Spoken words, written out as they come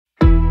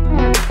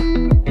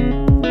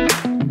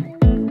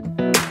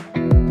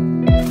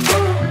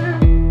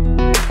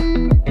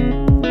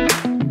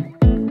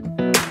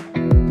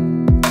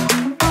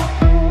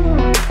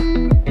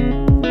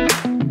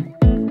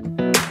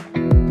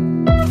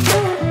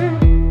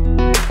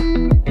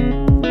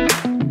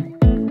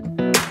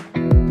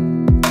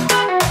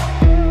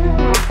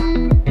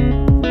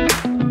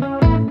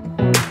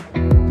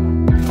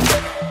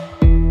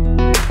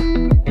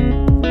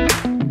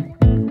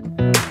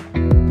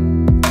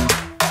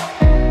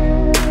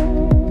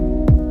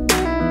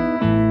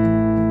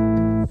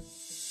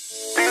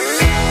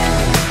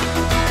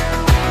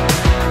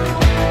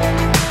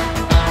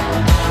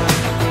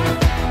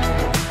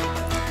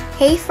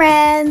Hey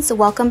friends,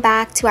 welcome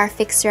back to our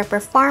Fixer Upper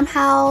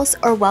farmhouse,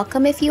 or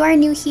welcome if you are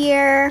new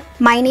here.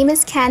 My name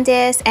is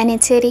Candice, and in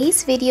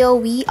today's video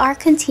we are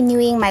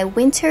continuing my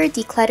winter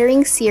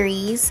decluttering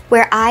series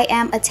where I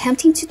am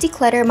attempting to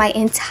declutter my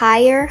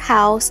entire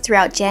house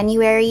throughout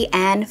January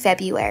and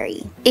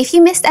February. If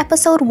you missed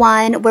episode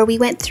 1 where we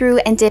went through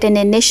and did an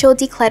initial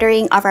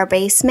decluttering of our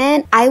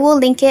basement, I will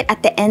link it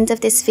at the end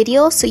of this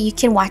video so you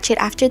can watch it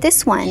after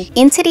this one.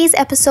 In today's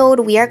episode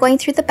we are going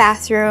through the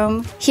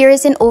bathroom. Here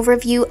is an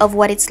overview of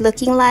what it's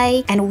looking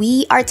like, and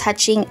we are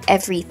touching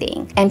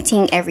everything,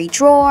 emptying every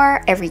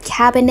drawer, every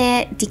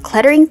cabinet,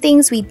 decluttering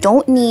things we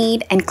don't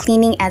need, and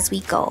cleaning as we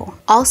go.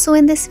 Also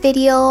in this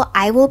video,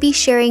 I will be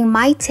sharing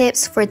my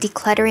tips for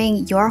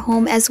decluttering your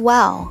home as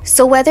well.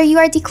 So whether you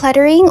are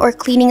decluttering or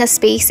cleaning a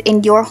space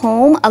in your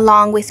home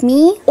along with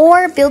me,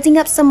 or building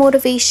up some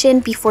motivation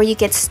before you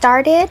get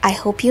started, I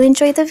hope you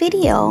enjoy the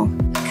video.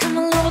 Come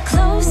a little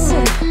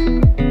closer,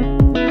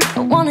 I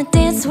wanna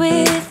dance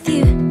with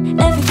you.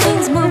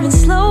 Everything's moving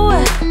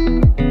slower,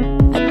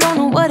 I don't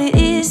know what it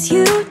is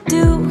you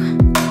do.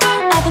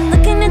 I've been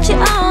looking at you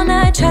all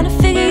night, trying to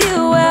figure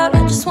you out.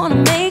 I just wanna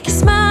make you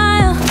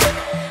smile,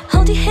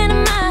 hold your hand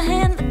in my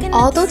hand.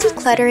 Although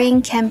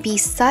decluttering can be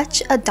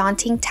such a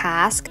daunting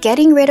task,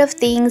 getting rid of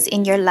things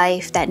in your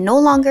life that no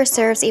longer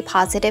serves a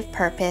positive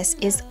purpose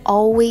is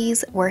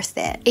always worth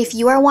it. If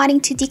you are wanting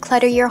to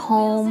declutter your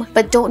home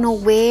but don't know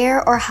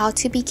where or how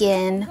to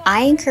begin,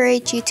 I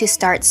encourage you to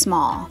start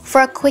small.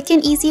 For a quick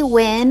and easy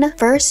win,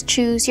 first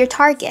choose your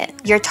target.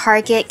 Your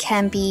target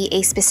can be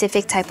a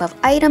specific type of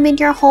item in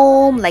your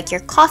home, like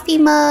your coffee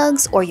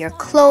mugs or your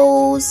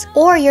clothes,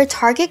 or your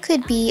target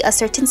could be a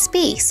certain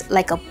space,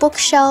 like a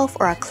bookshelf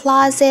or a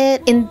closet.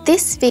 In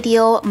this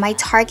video, my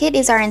target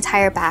is our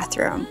entire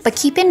bathroom, but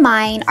keep in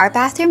mind our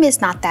bathroom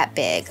is not that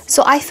big,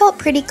 so I felt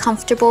pretty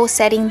comfortable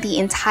setting the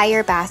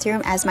entire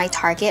bathroom as my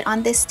target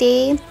on this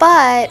day.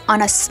 But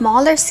on a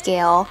smaller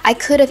scale, I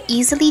could have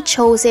easily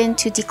chosen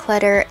to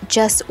declutter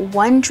just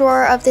one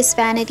drawer of this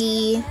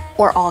vanity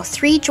or all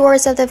 3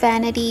 drawers of the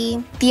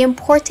vanity. The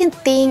important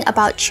thing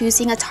about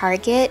choosing a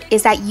target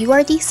is that you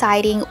are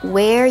deciding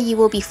where you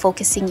will be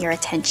focusing your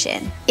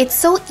attention. It's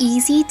so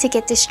easy to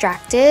get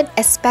distracted,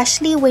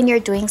 especially when you're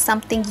doing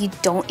something you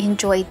don't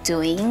enjoy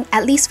doing.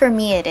 At least for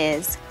me it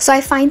is. So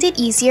I find it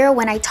easier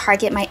when I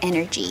target my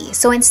energy.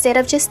 So instead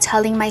of just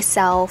telling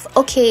myself,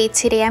 okay,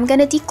 today I'm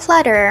gonna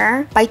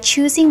declutter, by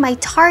choosing my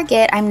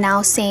target, I'm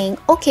now saying,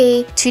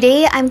 okay,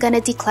 today I'm gonna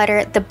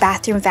declutter the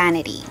bathroom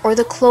vanity, or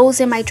the clothes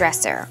in my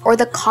dresser, or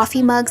the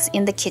coffee mugs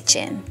in the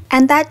kitchen.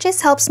 And that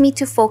just helps me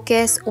to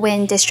focus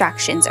when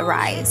distractions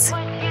arise.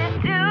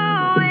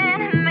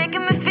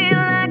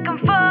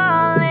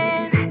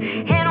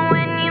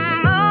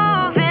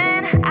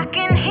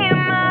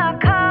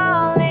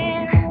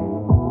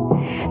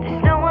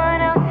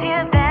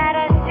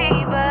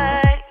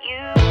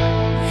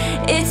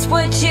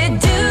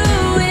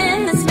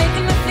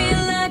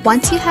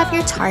 Once you have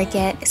your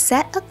target,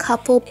 set a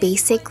couple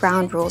basic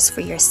ground rules for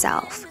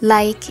yourself.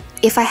 Like,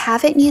 if I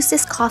haven't used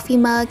this coffee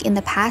mug in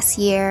the past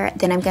year,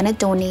 then I'm gonna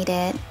donate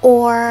it.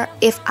 Or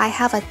if I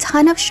have a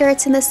ton of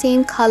shirts in the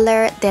same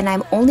color, then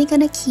I'm only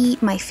gonna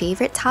keep my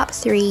favorite top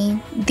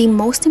 3. The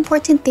most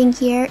important thing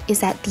here is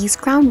that these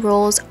ground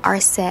rules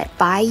are set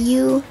by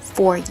you,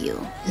 for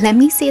you. Let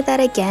me say that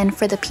again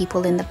for the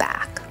people in the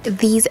back.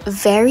 These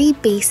very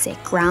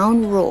basic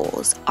ground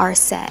rules are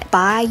set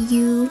by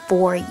you,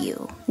 for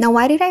you. Now,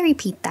 why did I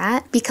repeat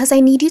that? Because I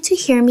need you to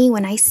hear me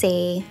when I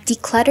say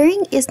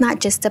decluttering is not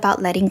just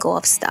about letting go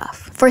of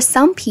stuff. For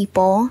some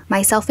people,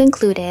 myself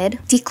included,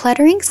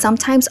 decluttering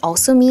sometimes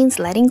also means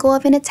letting go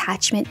of an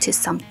attachment to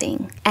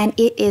something. And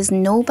it is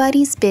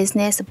nobody's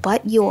business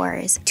but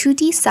yours to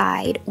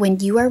decide when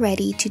you are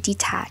ready to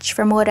detach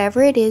from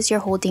whatever it is you're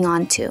holding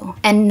on to.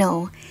 And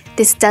no,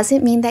 this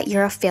doesn't mean that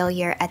you're a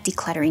failure at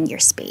decluttering your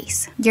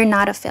space. You're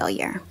not a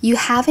failure. You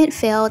haven't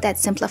failed at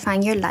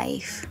simplifying your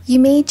life. You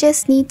may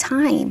just need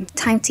time.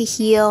 Time to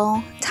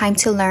heal, time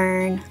to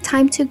learn,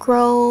 time to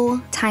grow,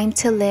 time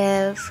to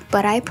live.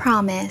 But I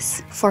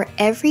promise, for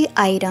every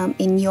item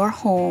in your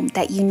home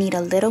that you need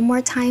a little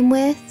more time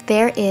with,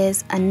 there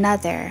is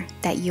another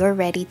that you're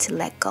ready to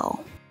let go.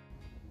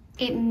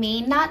 It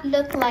may not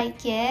look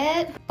like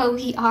it, but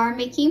we are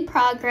making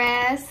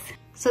progress.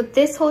 So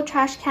this whole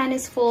trash can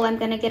is full. I'm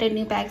gonna get a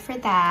new bag for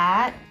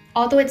that.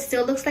 Although it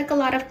still looks like a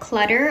lot of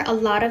clutter, a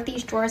lot of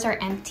these drawers are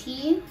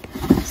empty.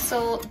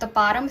 So the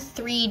bottom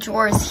 3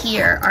 drawers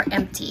here are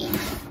empty.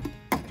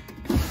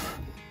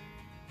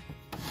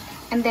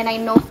 And then I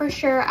know for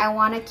sure I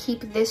want to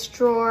keep this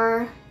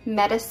drawer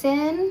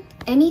medicine.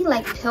 Any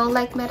like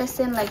pill-like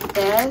medicine like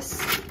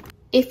this.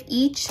 If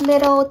each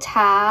little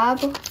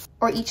tab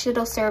or each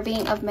little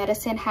serving of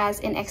medicine has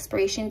an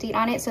expiration date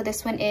on it, so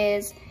this one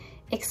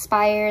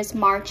expires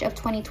March of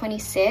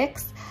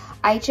 2026,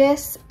 I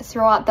just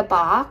throw out the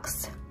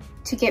box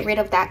to get rid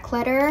of that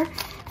clutter,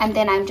 and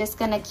then I'm just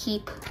gonna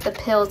keep the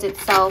pills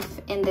itself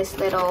in this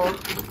little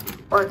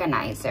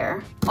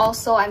organizer.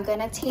 Also, I'm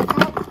gonna take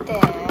out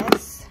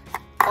this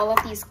all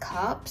of these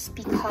cups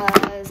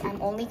because I'm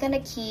only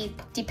gonna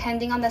keep,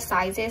 depending on the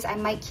sizes, I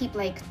might keep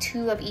like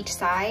 2 of each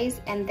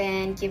size and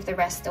then give the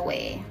rest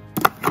away.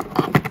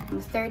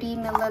 30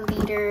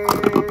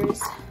 milliliters.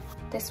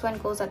 This one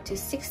goes up to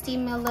 60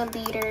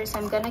 milliliters.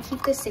 I'm gonna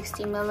keep the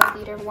 60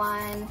 milliliter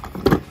one.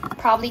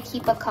 Probably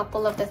keep a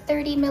couple of the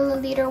 30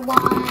 milliliter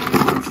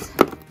ones.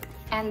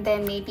 And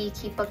then maybe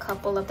keep a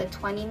couple of the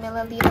 20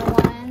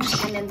 milliliter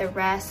ones. And then the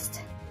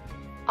rest,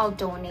 I'll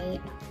donate.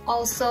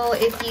 Also,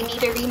 if you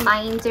need a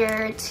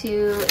reminder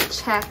to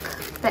check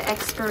the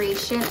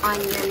expiration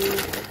on your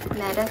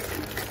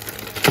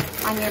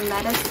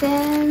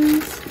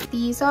medicines,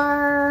 these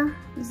are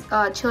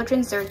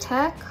children's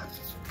Zyrtec,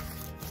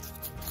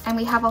 and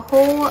we have a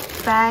whole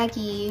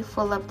baggie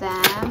full of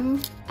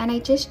them. And I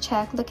just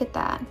checked, look at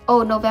that.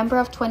 Oh, November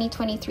of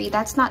 2023,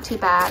 that's not too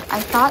bad. I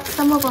thought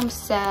some of them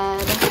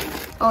said,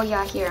 oh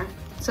yeah, here.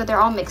 So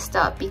they're all mixed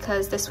up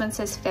because this one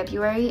says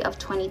February of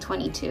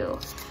 2022.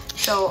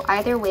 So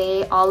either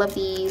way, all of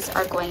these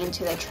are going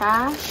into the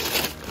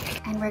trash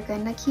and we're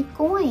gonna keep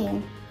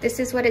going. This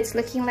is what it's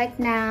looking like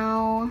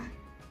now.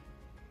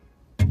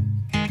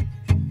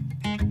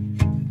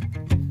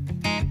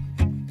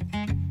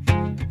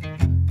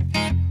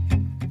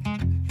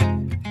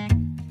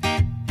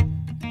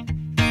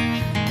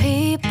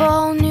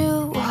 People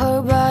knew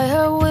her by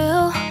her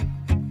will,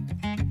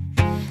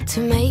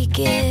 to make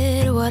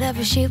it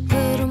whatever she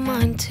put her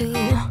mind to.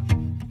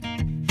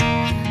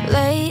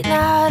 Late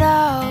night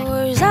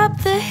hours up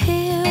the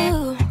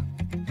hill,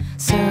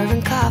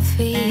 serving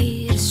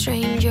coffee to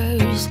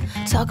strangers,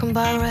 talking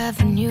about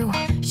revenue.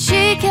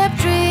 She kept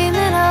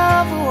dreaming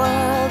of a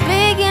world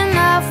big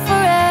enough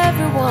for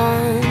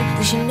everyone,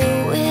 but she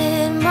knew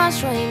it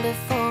must rain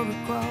before it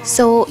grows.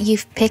 So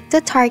you've picked a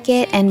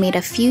target and made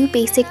a few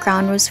basic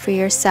ground rules for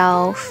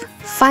yourself.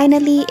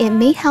 Finally, it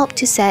may help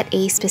to set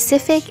a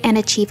specific and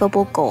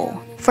achievable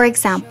goal. For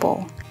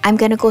example, I'm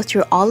gonna go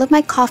through all of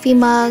my coffee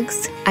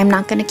mugs. I'm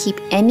not gonna keep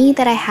any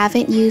that I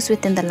haven't used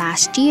within the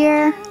last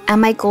year. And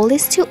my goal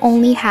is to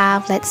only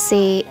have, let's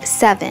say,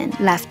 7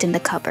 left in the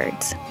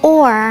cupboards.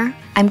 Or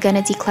I'm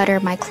gonna declutter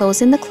my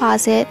clothes in the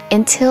closet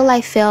until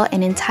I fill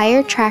an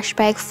entire trash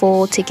bag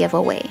full to give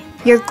away.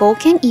 Your goal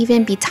can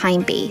even be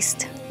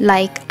time-based.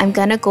 Like, I'm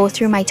gonna go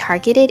through my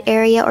targeted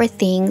area or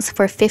things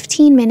for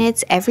 15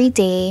 minutes every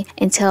day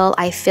until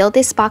I fill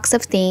this box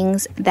of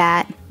things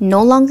that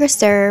no longer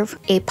serve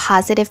a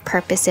positive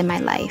purpose in my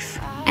life.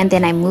 And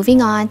then I'm moving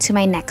on to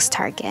my next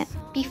target.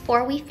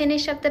 Before we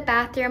finish up the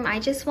bathroom, I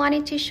just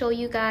wanted to show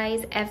you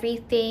guys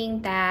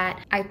everything that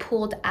I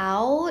pulled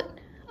out.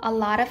 A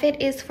lot of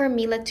it is for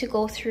Mila to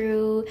go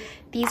through.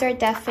 These are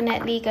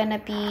definitely gonna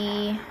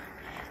be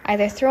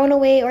either thrown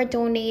away or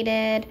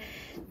donated.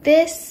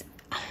 This,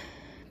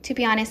 to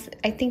be honest,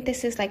 I think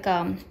this is like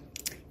a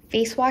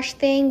face wash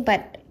thing,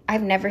 but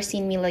I've never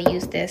seen Mila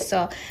use this,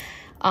 so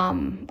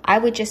I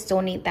would just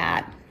donate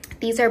that.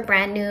 These are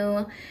brand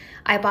new.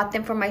 I bought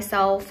them for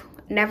myself,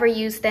 never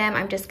used them.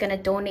 I'm just gonna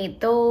donate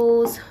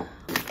those.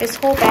 This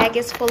whole bag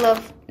is full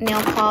of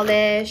nail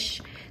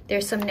polish.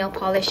 There's some nail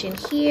polish in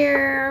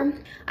here.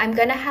 I'm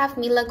gonna have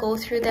Mila go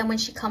through them when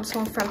she comes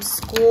home from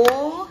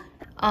school.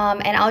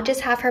 And I'll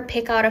just have her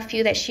pick out a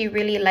few that she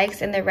really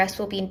likes and the rest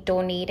will be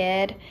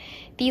donated.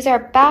 These are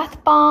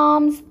bath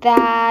bombs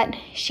that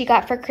she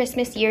got for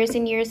Christmas years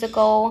and years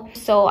ago.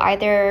 So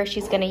either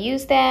she's gonna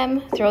use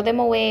them, throw them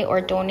away,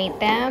 or donate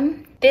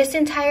them. This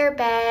entire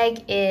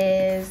bag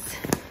is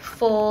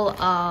full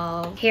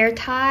of hair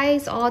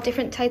ties, all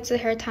different types of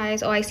hair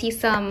ties. Oh, I see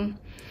some.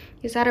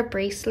 Is that a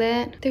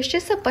bracelet? There's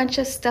just a bunch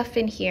of stuff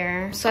in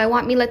here. So I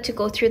want Mila to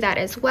go through that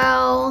as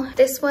well.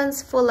 This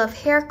one's full of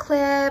hair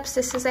clips.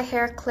 This is a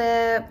hair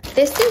clip.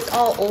 This is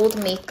all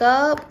old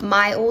makeup,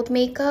 my old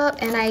makeup,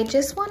 and I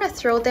just want to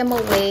throw them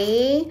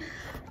away.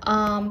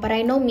 But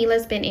I know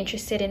Mila's been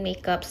interested in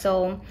makeup,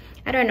 so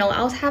I don't know.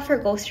 I'll have her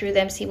go through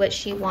them, see what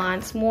she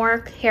wants.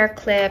 More hair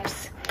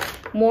clips,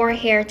 more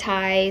hair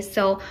ties.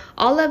 So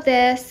all of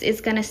this is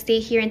gonna stay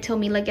here until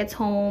Mila gets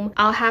home.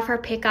 I'll have her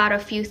pick out a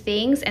few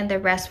things and the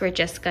rest we're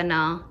just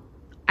gonna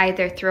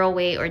either throw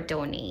away or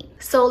donate.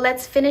 So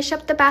let's finish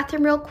up the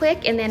bathroom real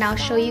quick and then I'll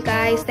show you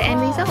guys the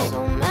end result.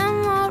 So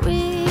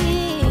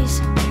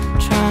memories,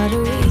 try to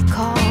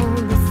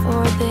recall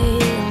before they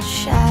all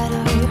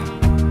shatter.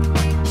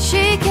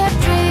 She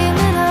kept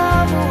dreaming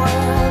of a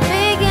world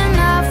big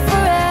enough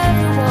for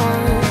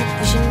everyone,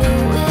 but she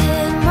knew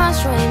it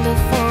must rain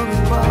before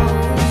it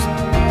grows.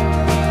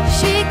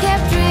 She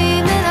kept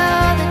dreaming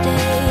of the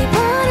day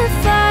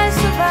butterflies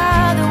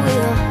survive the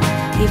wheel,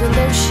 even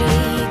though she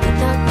could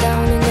knock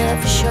down and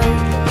never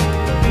showed.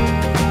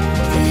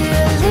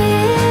 Dear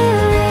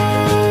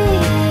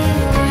Lily,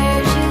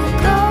 where'd you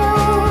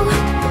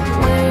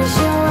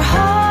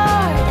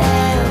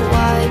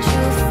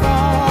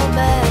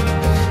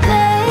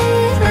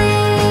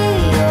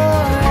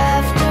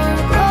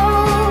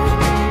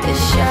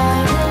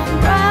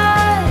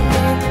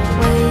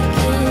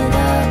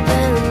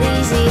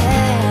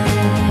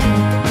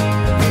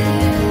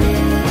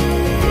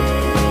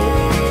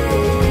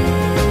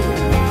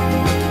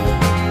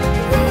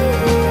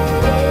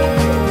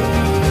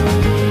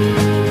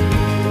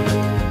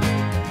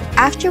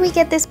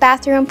this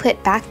bathroom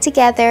put back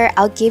together,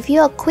 I'll give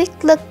you a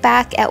quick look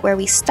back at where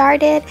we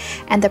started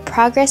and the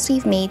progress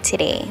we've made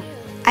today.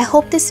 I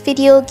hope this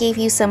video gave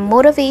you some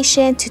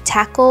motivation to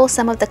tackle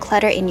some of the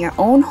clutter in your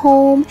own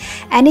home,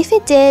 and if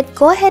it did,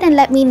 go ahead and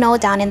let me know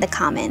down in the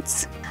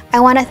comments. I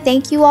want to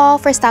thank you all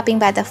for stopping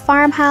by the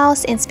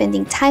farmhouse and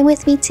spending time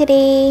with me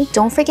today.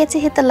 Don't forget to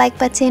hit the like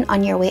button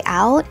on your way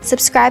out.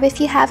 Subscribe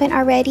if you haven't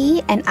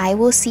already, and I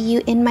will see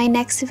you in my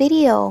next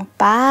video.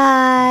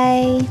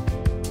 Bye!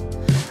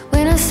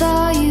 When I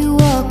saw you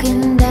walking